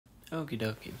Okie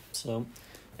dokie. So,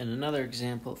 in another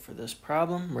example for this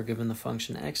problem, we're given the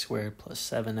function x squared plus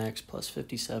 7x plus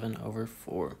 57 over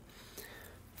 4.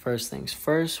 First things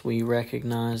first, we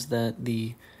recognize that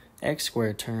the x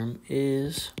squared term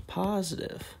is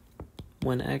positive.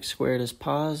 When x squared is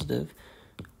positive,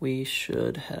 we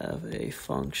should have a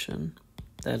function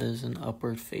that is an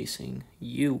upward-facing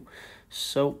u.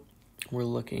 So, we're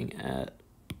looking at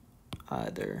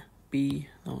either B,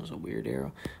 that was a weird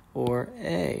arrow, or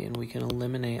A, and we can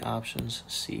eliminate options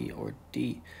C or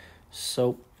D.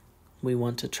 So we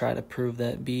want to try to prove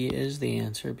that B is the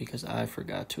answer because I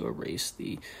forgot to erase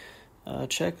the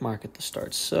check mark at the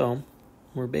start. So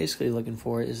we're basically looking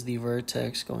for, is the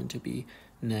vertex going to be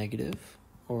negative,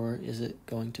 or is it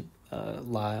going to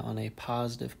lie on a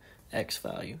positive x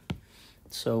value?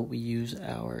 So we use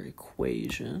our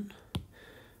equation.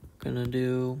 We're going to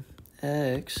do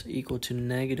x equal to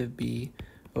negative b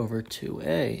over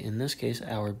 2a. In this case,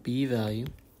 our b value,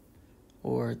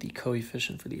 or the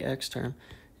coefficient for the x term,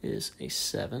 is a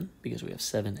 7 because we have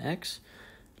 7x,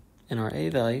 and our a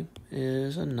value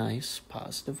is a nice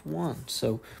positive 1.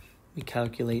 So we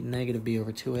calculate negative b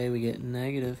over 2a, we get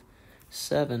negative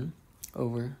 7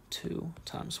 over 2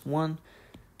 times 1.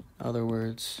 In other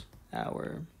words,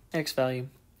 our x value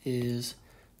is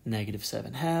negative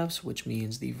 7/2, which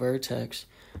means the vertex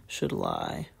should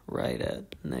lie right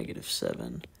at negative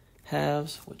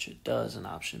 7/2, which it does in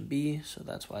option B, so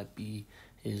that's why B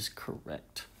is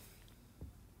correct.